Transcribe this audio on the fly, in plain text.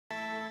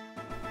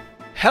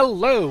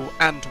Hello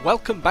and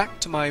welcome back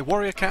to my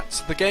Warrior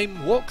Cats The Game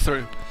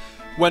walkthrough.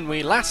 When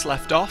we last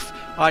left off,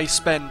 I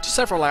spent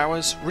several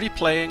hours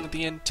replaying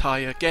the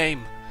entire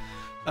game.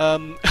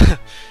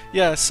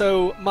 Yeah,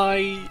 so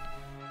my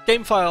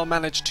game file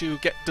managed to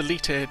get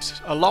deleted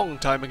a long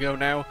time ago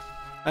now,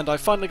 and I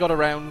finally got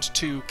around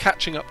to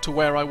catching up to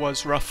where I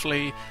was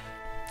roughly.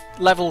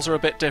 Levels are a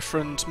bit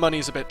different,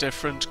 money's a bit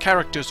different,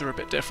 characters are a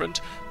bit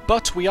different,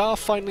 but we are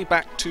finally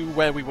back to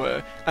where we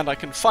were, and I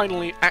can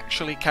finally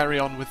actually carry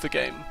on with the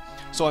game.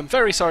 So I'm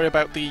very sorry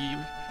about the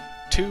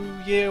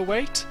 2-year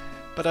wait,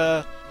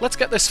 but let's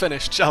get this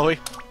finished, shall we?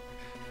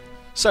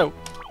 So,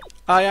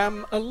 I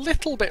am a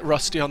little bit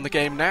rusty on the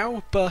game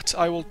now, but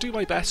I will do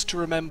my best to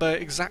remember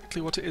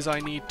exactly what it is I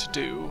need to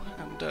do,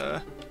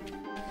 and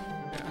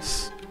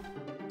yes.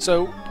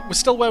 So, we're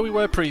still where we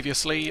were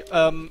previously.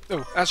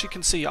 As you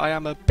can see, I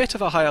am a bit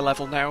of a higher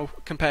level now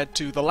compared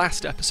to the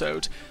last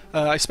episode.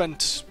 I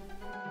spent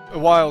a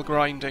while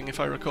grinding,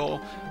 if I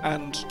recall,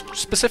 and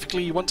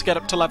specifically you want to get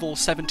up to level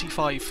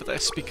 75 for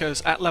this,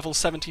 because at level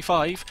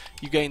 75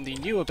 you gain the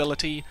new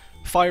ability,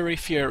 Fiery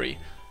Fury.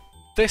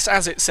 This,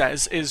 as it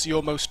says, is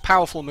your most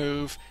powerful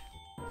move.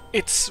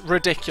 It's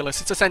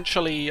ridiculous. It's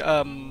essentially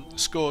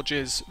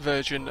Scourge's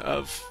version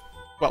of...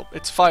 well,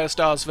 it's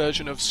Firestar's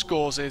version of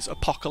Scourge's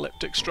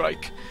Apocalyptic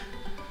Strike.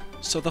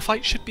 So the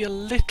fight should be a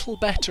little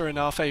better in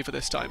our favour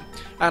this time.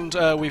 And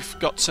we've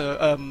got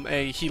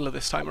a healer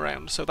this time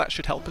around, so that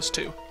should help us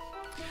too.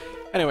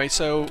 Anyway,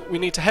 so we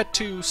need to head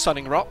to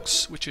Sunning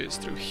Rocks, which is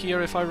through here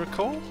if I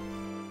recall.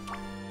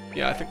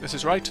 Yeah, I think this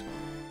is right.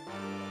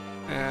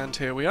 And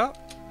here we are.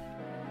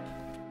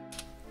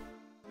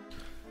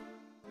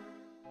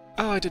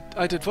 Oh,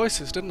 I did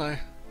voices, didn't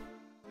I?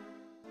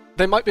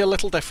 They might be a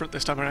little different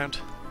this time around.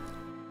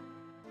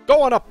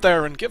 Go on up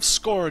there and give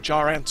Scourge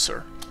our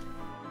answer.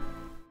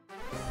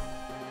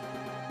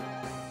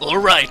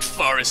 Alright,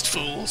 forest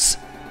fools.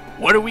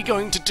 What are we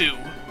going to do?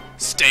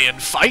 Stay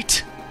and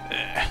fight?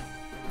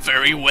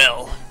 Very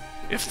well.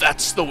 If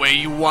that's the way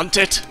you want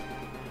it.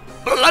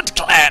 Blood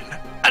Clan,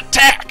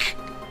 attack!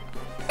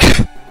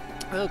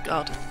 Oh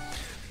god.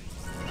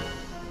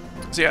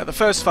 So yeah, the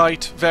first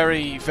fight,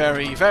 very,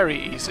 very, very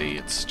easy.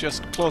 It's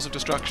just Claws of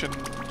Destruction.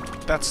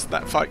 That's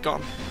that fight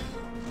gone.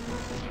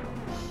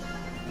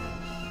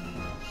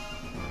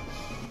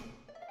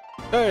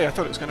 Oh yeah, I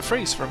thought it was going to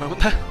freeze for a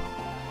moment there.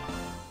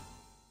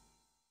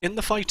 In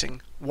the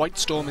fighting,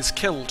 Whitestorm is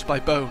killed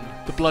by Bone,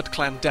 the Blood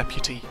Clan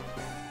deputy.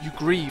 You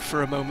grieve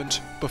for a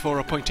moment before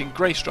appointing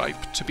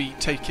Greystripe to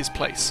take his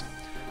place.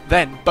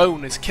 Then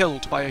Bone is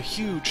killed by a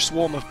huge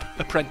swarm of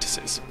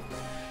apprentices.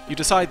 You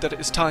decide that it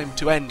is time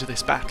to end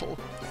this battle.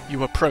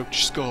 You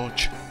approach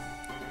Scourge.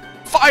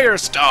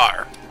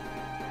 Firestar!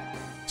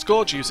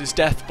 Scourge uses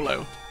Death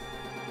Blow.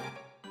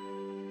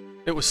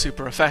 It was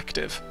super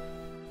effective.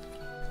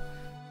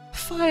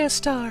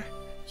 Firestar,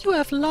 you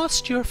have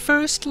lost your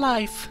first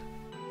life.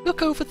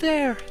 Look over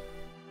there.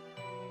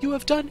 You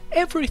have done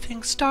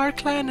everything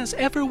StarClan has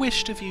ever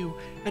wished of you,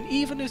 and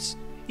even as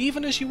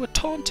you were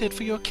taunted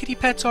for your kitty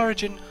pet's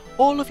origin,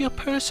 all of your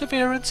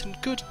perseverance and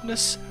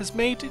goodness has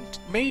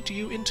made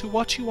you into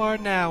what you are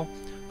now,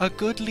 a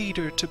good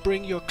leader to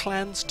bring your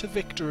clans to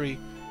victory.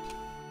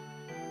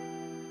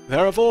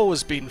 There have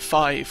always been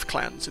 5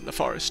 clans in the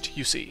forest,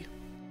 you see.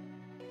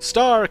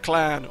 Star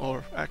Clan,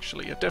 or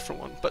actually a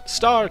different one, but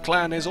Star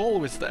Clan is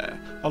always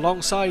there,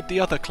 alongside the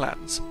other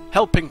clans,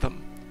 helping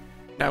them.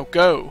 Now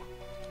go,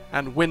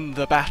 and win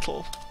the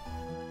battle.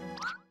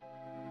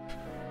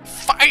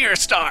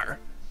 Firestar!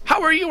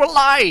 How are you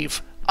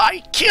alive?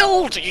 I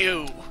killed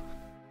you!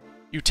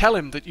 You tell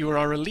him that you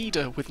are a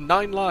leader with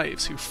 9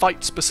 lives who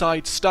fights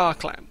beside Star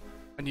Clan,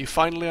 and you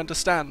finally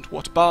understand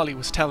what Barley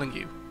was telling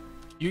you.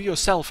 You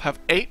yourself have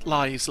 8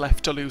 lives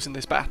left to lose in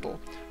this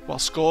battle, while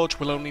Scourge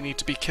will only need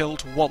to be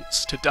killed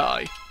once to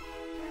die.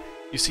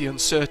 You see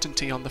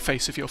uncertainty on the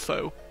face of your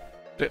foe,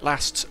 but it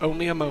lasts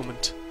only a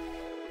moment.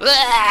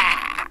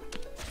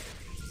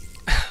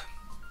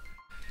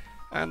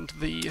 And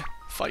the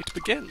fight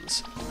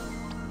begins.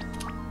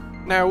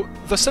 Now,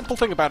 the simple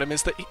thing about him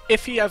is that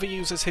if he ever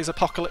uses his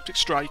Apocalyptic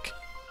Strike,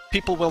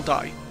 people will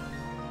die.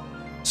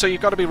 So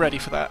you've got to be ready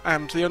for that,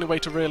 and the only way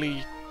to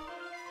really...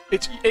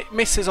 It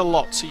misses a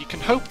lot, so you can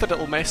hope that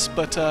it'll miss,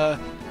 but the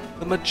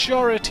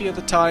majority of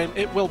the time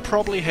it will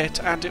probably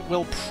hit, and it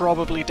will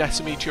probably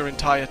decimate your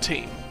entire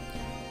team.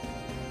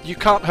 You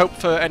can't hope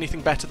for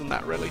anything better than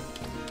that, really.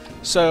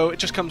 So it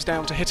just comes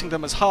down to hitting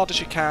them as hard as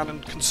you can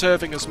and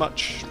conserving as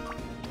much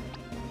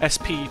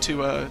SP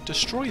to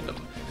destroy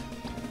them.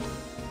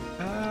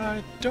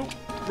 I don't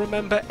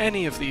remember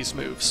any of these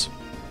moves.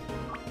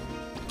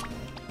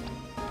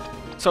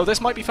 So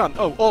this might be fun.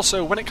 Oh,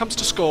 also, when it comes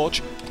to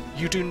Scourge,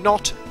 you do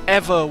not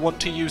ever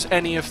want to use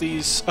any of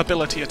these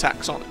ability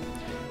attacks on him.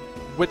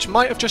 Which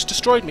might have just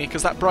destroyed me,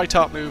 because that Bright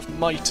Art move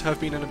might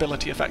have been an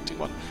ability affecting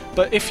one.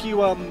 But if you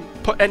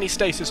put any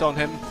stasis on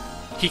him,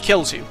 he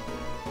kills you.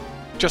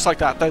 Just like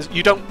that.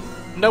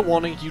 No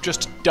warning, you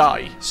just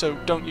die, so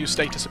don't use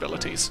status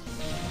abilities.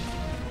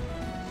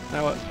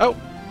 Now, oh!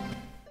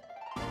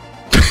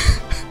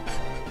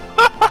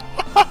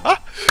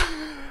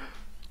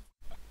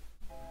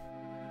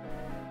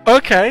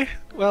 Okay,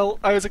 well,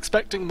 I was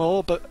expecting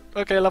more, but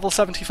okay, level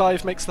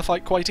 75 makes the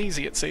fight quite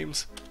easy, it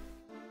seems.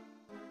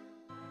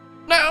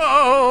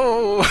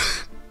 No!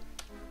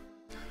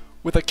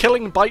 With a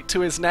killing bite to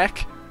his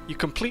neck, you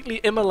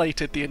completely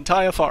immolated the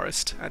entire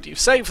forest, and you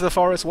saved the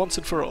forest once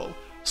and for all.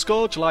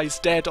 Scourge lies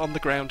dead on the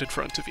ground in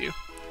front of you.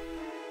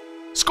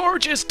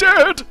 Scourge is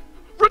dead!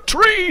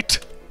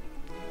 Retreat!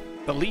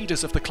 The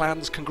leaders of the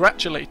clans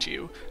congratulate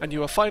you, and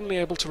you are finally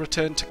able to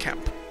return to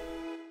camp.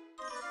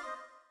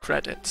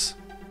 Credits.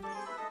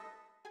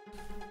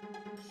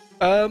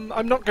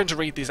 I'm not going to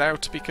read these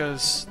out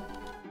because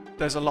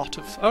there's a lot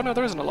of... Oh no,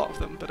 there isn't a lot of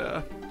them,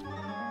 but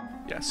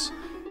yes.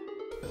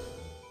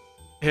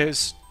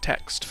 Here's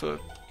text for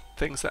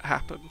things that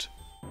happened.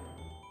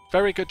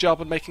 Very good job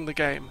on making the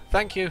game.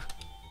 Thank you.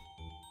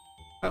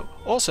 Oh,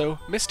 also,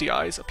 Misty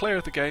Eyes, a player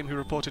of the game who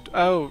reported...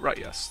 Oh, right,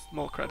 yes.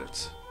 More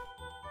credits.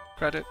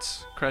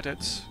 Credits,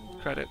 credits,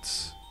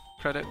 credits,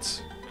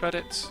 credits,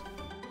 credits.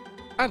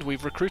 And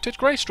we've recruited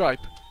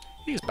Greystripe.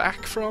 He's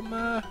back from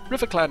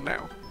RiverClan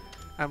now.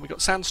 And we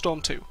got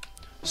Sandstorm too.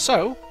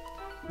 So,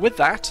 with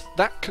that,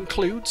 that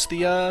concludes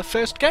the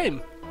first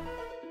game.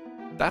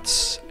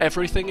 That's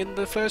everything in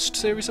the first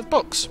series of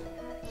books.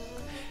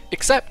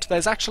 Except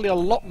there's actually a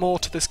lot more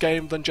to this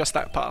game than just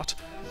that part.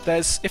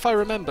 There's, if I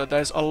remember,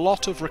 there's a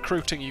lot of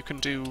recruiting you can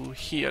do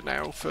here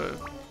now for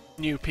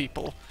new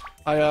people.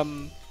 I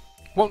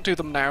won't do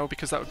them now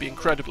because that would be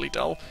incredibly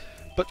dull.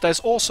 But there's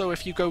also,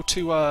 if you go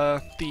to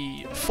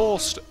the four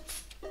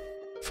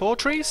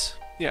trees?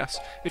 Yes.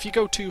 If you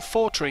go to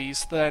 4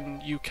 trees,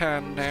 then you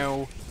can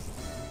now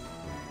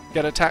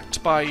get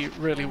attacked by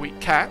really weak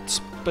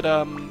cats. But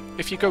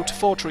if you go to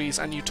 4 trees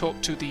and you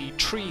talk to the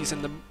trees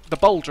in the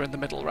boulder in the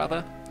middle,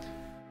 rather.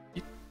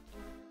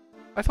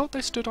 I thought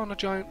they stood on a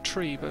giant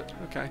tree, but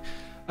okay.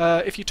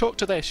 If you talk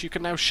to this, you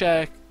can now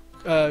share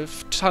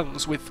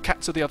tongues with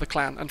cats of the other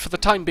clan, and for the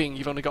time being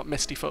you've only got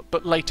Mistyfoot,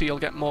 but later you'll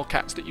get more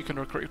cats that you can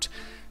recruit.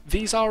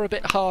 These are a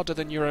bit harder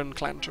than your own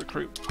clan to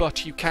recruit,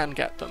 but you can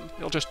get them.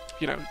 It'll just,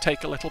 you know,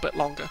 take a little bit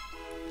longer.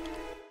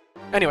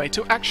 Anyway,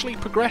 to actually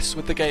progress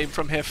with the game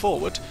from here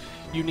forward,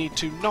 you need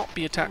to not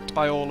be attacked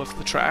by all of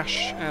the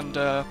trash,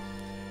 and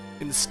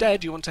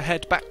instead you want to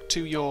head back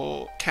to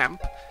your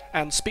camp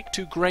and speak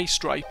to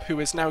Greystripe, who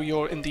is now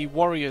in the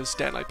Warrior's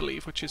Den, I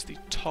believe, which is the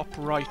top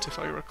right, if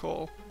I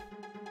recall.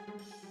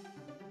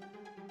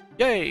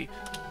 Yay!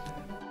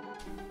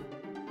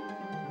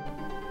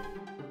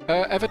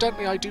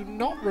 Evidently I do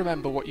not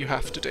remember what you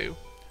have to do,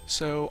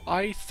 so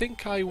I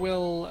think I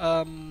will,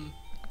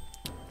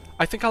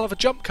 I think I'll have a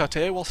jump cut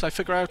here whilst I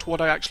figure out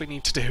what I actually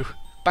need to do.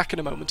 Back in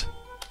a moment.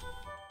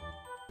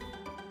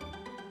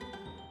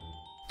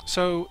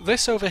 So,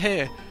 this over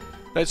here,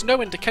 there's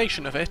no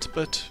indication of it,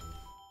 but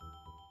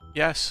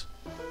yes,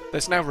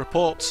 there's now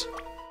reports.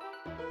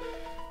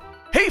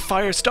 Hey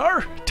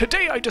Firestar!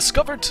 Today I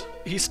discovered...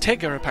 He's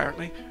Tigger,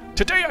 apparently.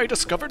 Today I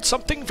discovered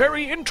something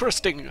very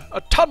interesting. A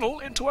tunnel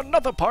into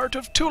another part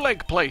of Two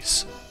Leg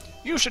Place.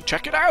 You should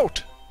check it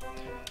out!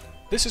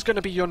 This is going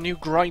to be your new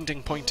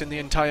grinding point in the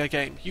entire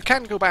game. You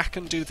can go back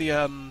and do the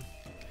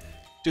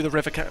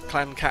River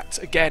Clan cats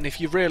again if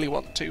you really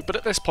want to, but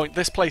at this point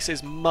this place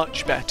is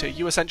much better.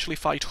 You essentially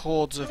fight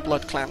hordes of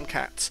Blood Clan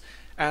cats,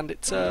 and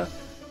it's a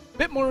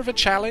bit more of a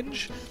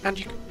challenge,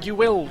 and you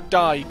will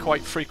die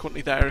quite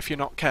frequently there if you're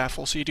not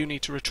careful, so you do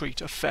need to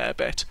retreat a fair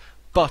bit,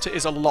 but it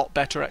is a lot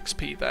better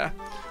XP there.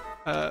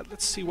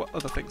 Let's see what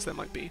other things there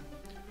might be.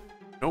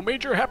 No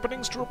major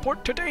happenings to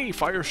report today,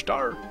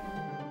 Firestar.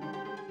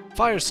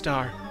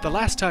 Firestar, the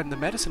last time the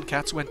Medicine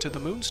Cats went to the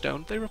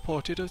Moonstone, they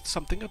reported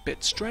something a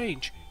bit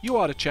strange. You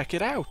ought to check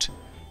it out.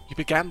 You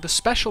began the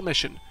special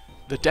mission,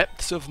 The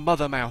Depths of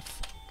Mothermouth.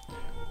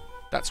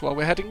 That's where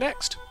we're heading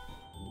next.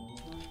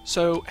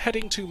 So,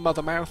 heading to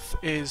Mothermouth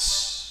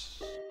is...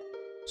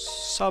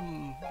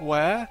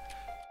 somewhere.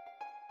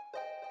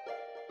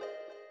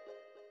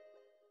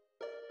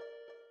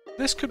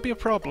 This could be a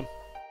problem.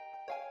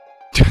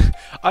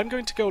 I'm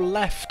going to go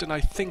left, and I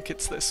think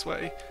it's this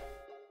way.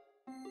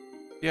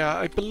 Yeah,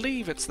 I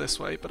believe it's this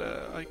way, but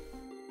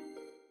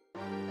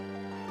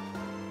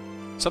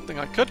something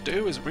I could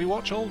do is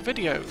rewatch old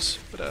videos,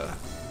 but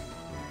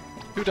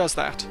who does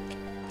that?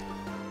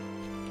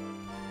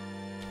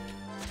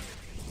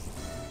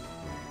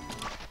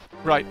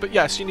 Right, but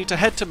yes, you need to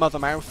head to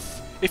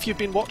Mothermouth. If you've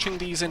been watching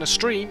these in a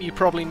stream, you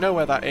probably know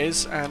where that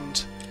is,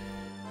 and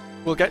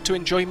will get to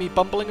enjoy me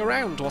bumbling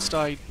around whilst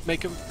I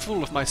make a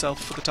fool of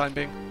myself for the time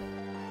being.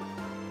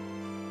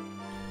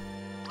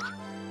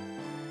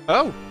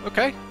 Oh,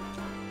 okay.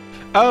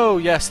 Oh,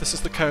 yes, this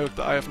is the code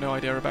that I have no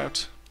idea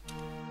about.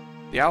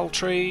 The owl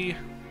tree.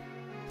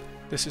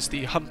 This is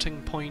the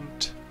hunting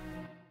point.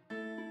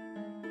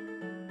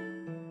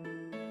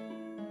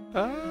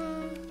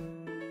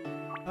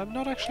 I'm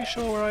not actually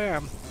sure where I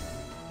am.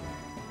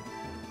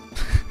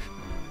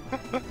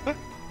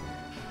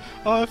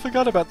 Oh, I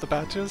forgot about the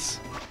badges.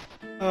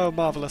 Oh,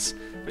 marvellous.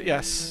 But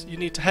yes, you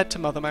need to head to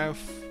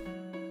Mothermouth.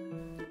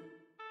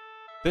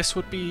 This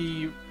would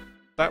be...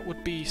 that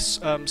would be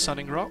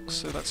Sunning Rocks,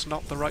 so that's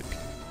not the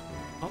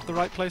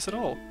right place at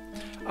all.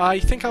 I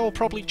think I will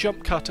probably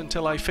jump cut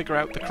until I figure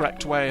out the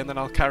correct way, and then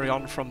I'll carry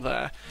on from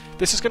there.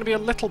 This is going to be a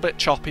little bit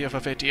choppy of a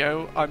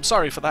video. I'm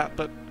sorry for that,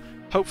 but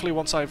hopefully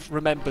once I've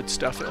remembered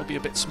stuff it'll be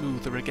a bit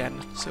smoother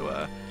again.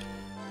 So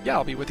yeah,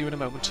 I'll be with you in a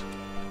moment.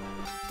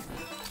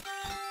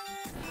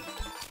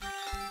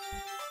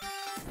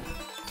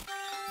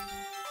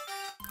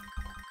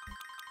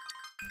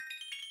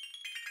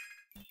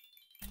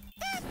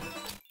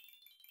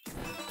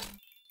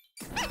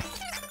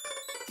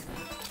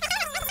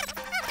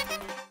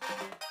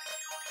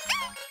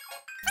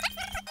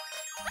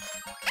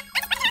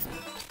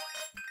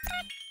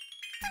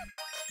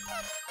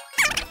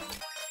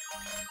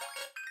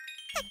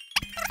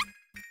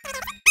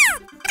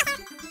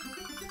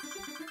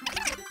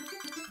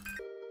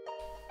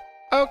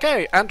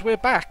 Okay, and we're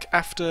back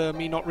after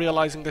me not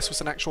realising this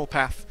was an actual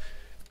path.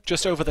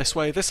 Just over this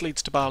way, this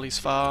leads to Barley's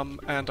farm,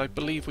 and I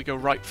believe we go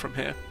right from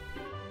here.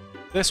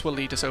 This will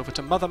lead us over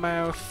to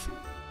Mothermouth,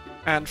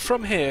 and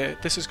from here,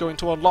 this is going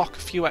to unlock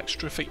a few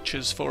extra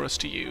features for us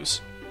to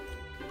use.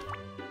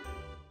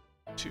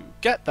 To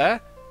get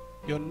there,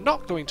 you're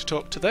not going to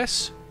talk to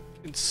this.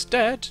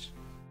 Instead...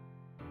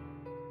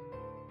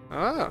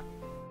 Ah.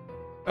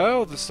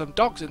 Oh, there's some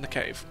dogs in the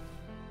cave.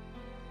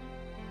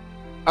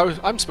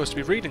 I'm supposed to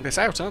be reading this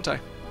out, aren't I?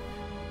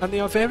 And they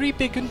are very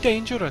big and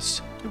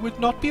dangerous. It would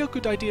not be a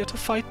good idea to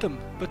fight them,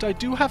 but I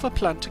do have a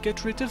plan to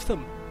get rid of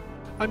them.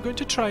 I'm going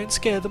to try and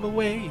scare them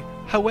away.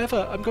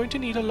 However, I'm going to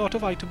need a lot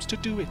of items to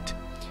do it.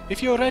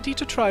 If you're ready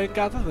to try and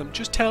gather them,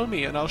 just tell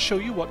me and I'll show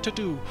you what to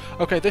do.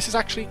 Okay, this is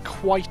actually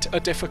quite a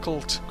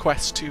difficult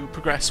quest to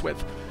progress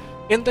with.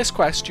 In this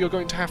quest, you're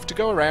going to have to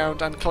go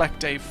around and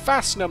collect a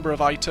vast number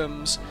of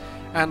items,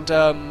 and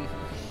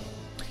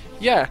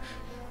yeah,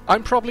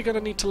 I'm probably going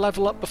to need to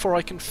level up before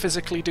I can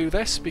physically do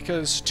this,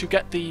 because to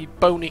get the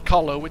bony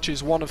collar, which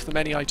is one of the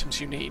many items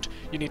you need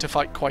to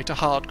fight quite a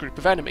hard group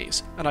of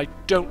enemies, and I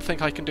don't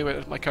think I can do it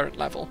at my current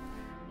level.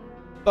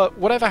 But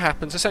whatever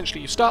happens,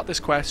 essentially you start this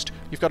quest,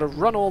 you've got to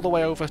run all the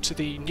way over to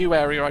the new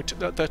area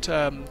that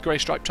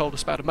Greystripe told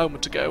us about a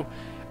moment ago,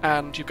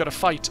 and you've got to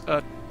fight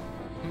a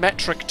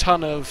metric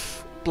ton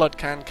of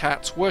bloodcan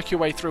cats, work your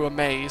way through a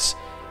maze,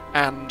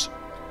 and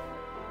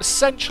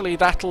essentially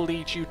that'll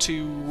lead you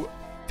to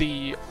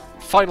the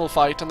final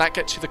fight, and that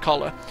gets you the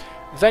collar.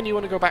 Then you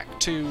want to go back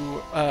to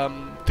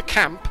the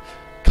camp,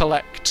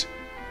 collect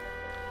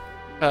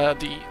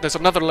there's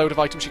another load of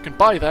items you can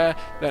buy there,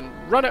 then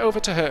run it over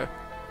to her.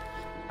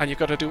 And you've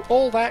got to do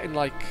all that in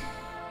like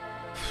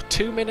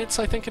 2 minutes,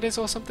 I think it is,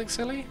 or something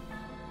silly.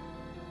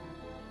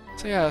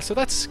 So yeah, so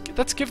let's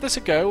give this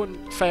a go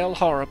and fail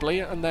horribly,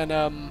 and then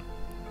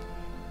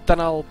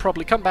I'll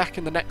probably come back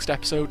in the next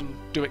episode and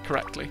do it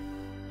correctly.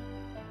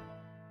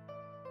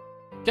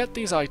 Get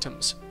these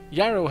items: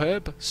 yarrow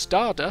herb,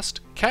 stardust,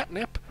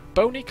 catnip,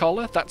 bony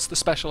collar, that's the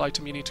special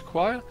item you need to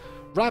acquire,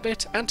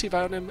 rabbit,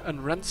 antivenom,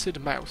 and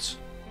rancid mouse.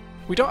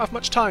 We don't have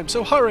much time,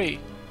 so hurry!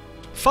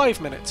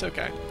 5 minutes,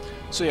 okay.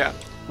 So yeah,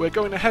 we're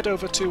going to head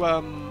over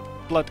to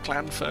Blood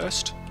Clan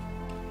first.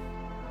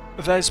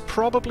 There's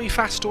probably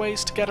faster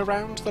ways to get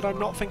around that I'm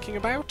not thinking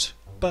about,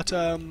 but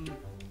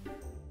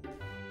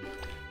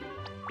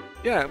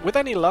yeah, with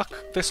any luck,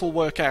 this will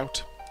work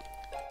out.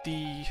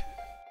 The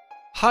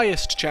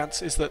highest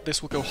chance is that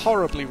this will go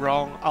horribly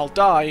wrong, I'll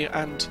die,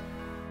 and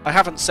I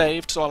haven't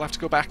saved, so I'll have to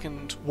go back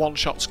and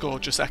one-shot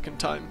Scourge a second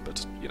time,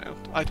 but, you know,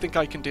 I think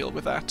I can deal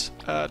with that.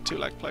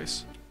 Two-leg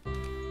place.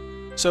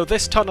 So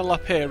this tunnel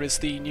up here is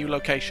the new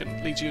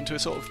location, leads you into a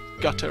sort of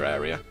gutter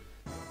area.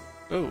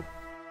 Ooh.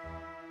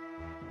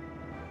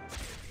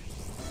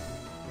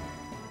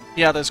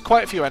 Yeah, there's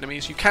quite a few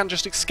enemies, you can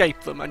just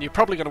escape them, and you're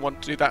probably going to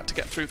want to do that to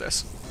get through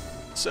this.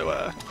 So,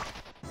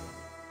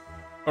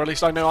 or at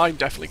least I know I'm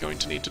definitely going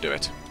to need to do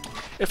it.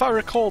 If I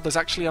recall, there's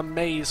actually a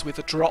maze with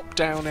a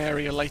drop-down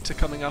area later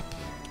coming up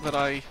that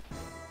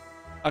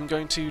I'm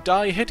going to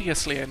die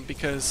hideously in,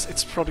 because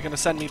it's probably going to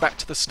send me back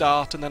to the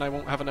start and then I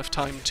won't have enough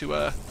time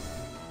to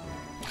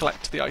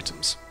collect the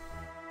items.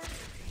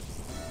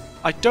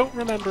 I don't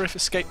remember if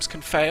escapes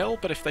can fail,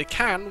 but if they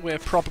can, we're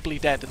probably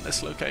dead in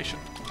this location.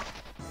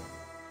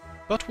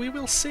 But we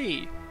will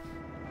see.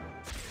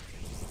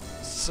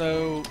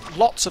 So,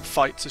 lots of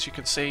fights, as you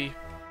can see.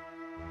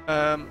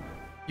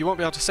 You won't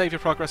be able to save your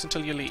progress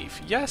until you leave.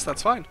 Yes,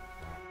 that's fine.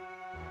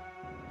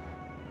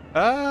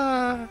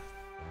 I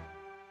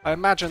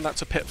imagine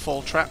that's a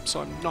pitfall trap,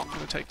 so I'm not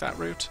going to take that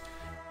route.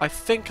 I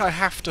think I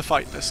have to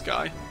fight this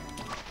guy.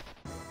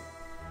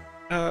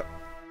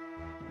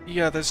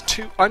 Yeah, there's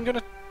two. I'm going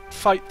to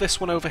fight this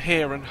one over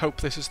here and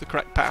hope this is the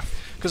correct path.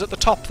 Because at the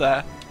top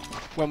there,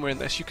 when we're in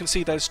this, you can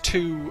see there's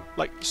two,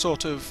 like,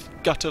 sort of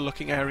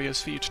gutter-looking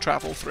areas for you to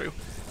travel through.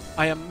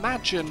 I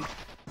imagine,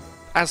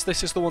 as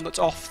this is the one that's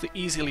off the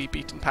easily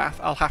beaten path,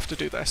 I'll have to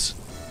do this.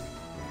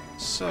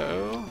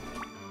 So,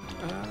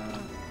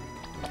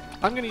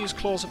 I'm going to use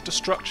Claws of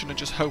Destruction and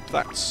just hope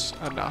that's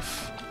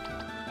enough.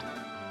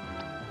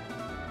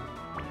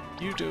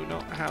 You do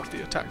not have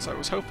the attacks I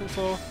was hoping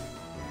for.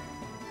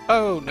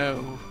 Oh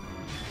no.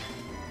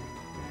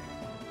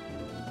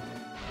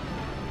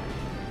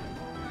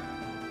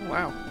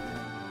 Wow.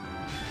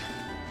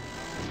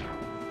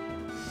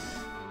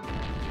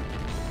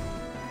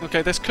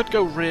 Okay, this could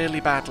go really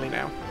badly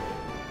now.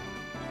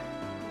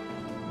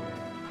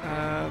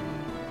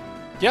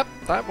 Yep,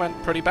 that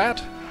went pretty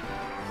bad.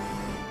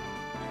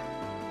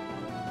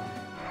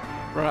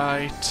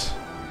 Right.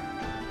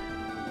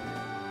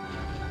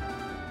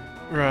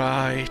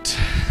 Right.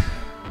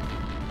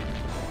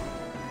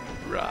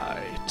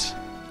 Right.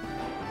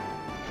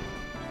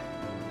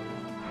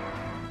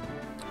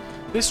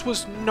 This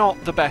was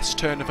not the best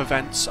turn of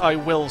events, I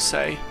will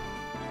say.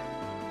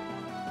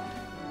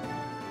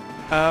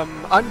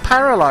 I'm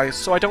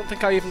paralysed, so I don't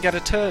think I even get a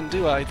turn,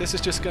 do I? This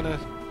is just gonna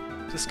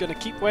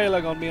keep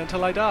wailing on me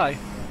until I die.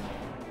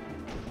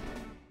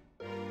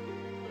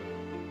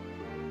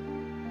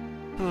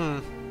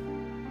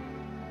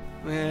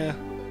 Yeah.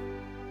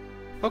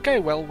 Okay,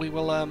 well, we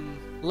will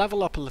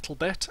level up a little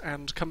bit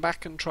and come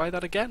back and try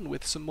that again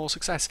with some more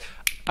success.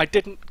 I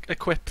didn't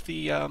equip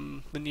the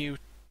new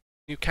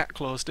cat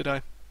claws, did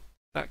I?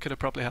 That could have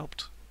probably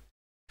helped.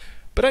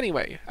 But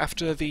anyway,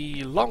 after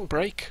the long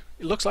break,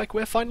 it looks like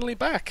we're finally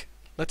back.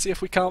 Let's see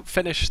if we can't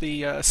finish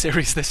the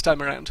series this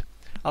time around.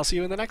 I'll see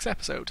you in the next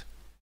episode.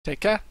 Take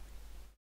care.